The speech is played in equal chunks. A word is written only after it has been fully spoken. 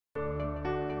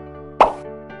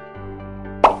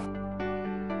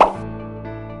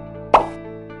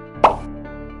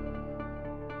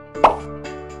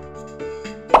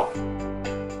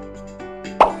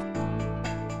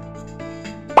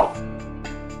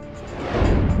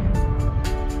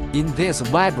in this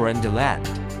vibrant land.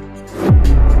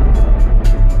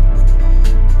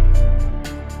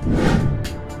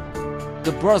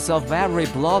 The birth of every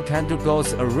block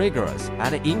undergoes a rigorous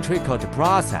and intricate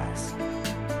process.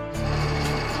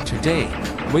 Today,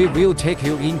 we will take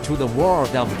you into the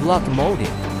world of block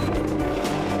molding.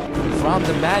 From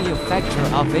the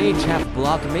manufacture of HF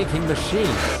block making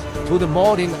machines to the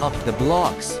molding of the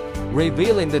blocks,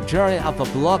 revealing the journey of a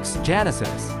block's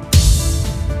genesis.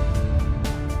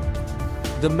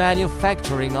 The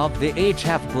manufacturing of the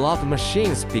HF block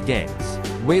machines begins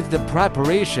with the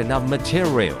preparation of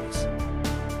materials.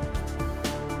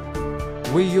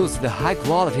 We use the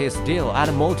high-quality steel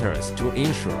and motors to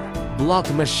ensure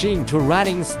block machine to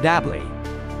running stably.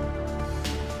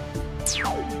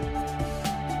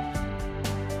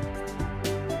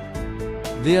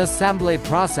 The assembly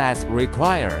process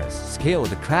requires skilled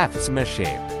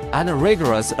craftsmanship and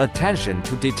rigorous attention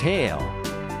to detail.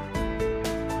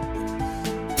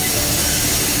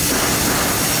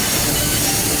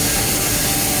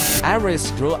 Every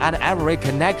screw and every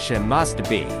connection must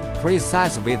be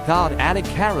precise without any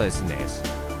carelessness.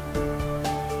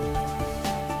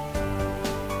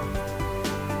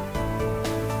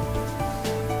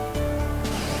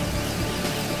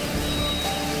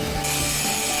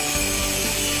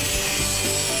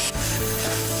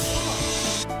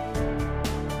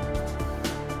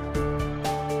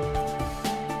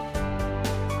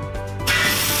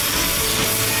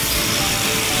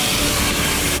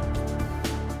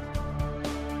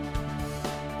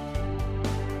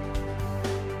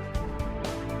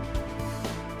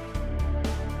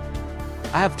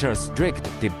 After strict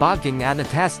debugging and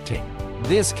testing,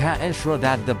 this can ensure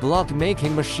that the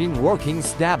block-making machine working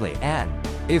stably and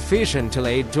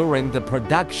efficiently during the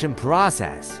production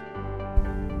process.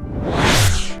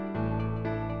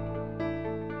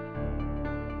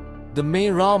 The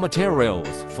main raw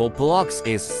materials for blocks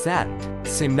is sand,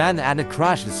 cement and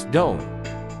crushed stone.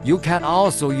 You can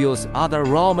also use other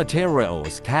raw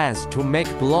materials cans to make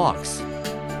blocks.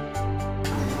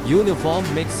 Uniform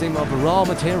mixing of raw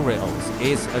materials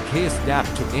is a key step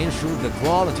to ensure the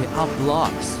quality of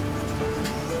blocks,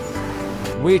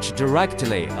 which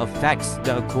directly affects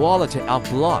the quality of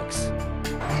blocks.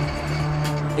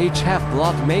 HF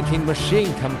block making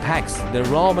machine compacts the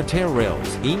raw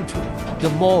materials into the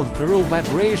mold through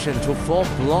vibration to form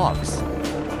blocks.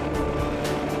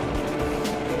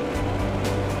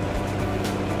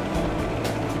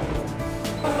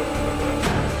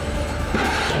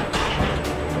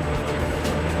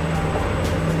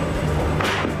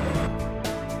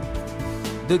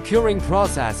 The curing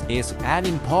process is an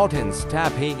important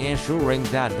step in ensuring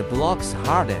that the blocks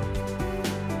harden.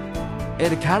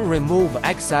 It can remove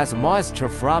excess moisture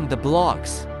from the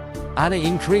blocks and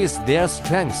increase their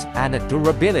strength and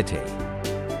durability.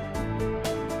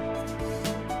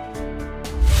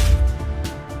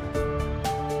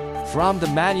 From the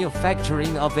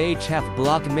manufacturing of HF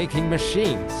block making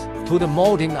machines to the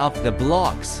molding of the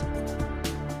blocks,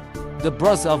 the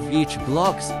birth of each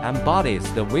block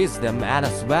embodies the wisdom and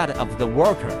sweat of the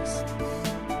workers.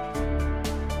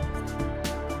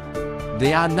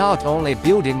 They are not only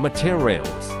building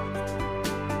materials,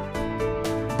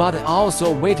 but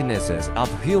also witnesses of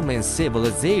human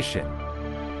civilization.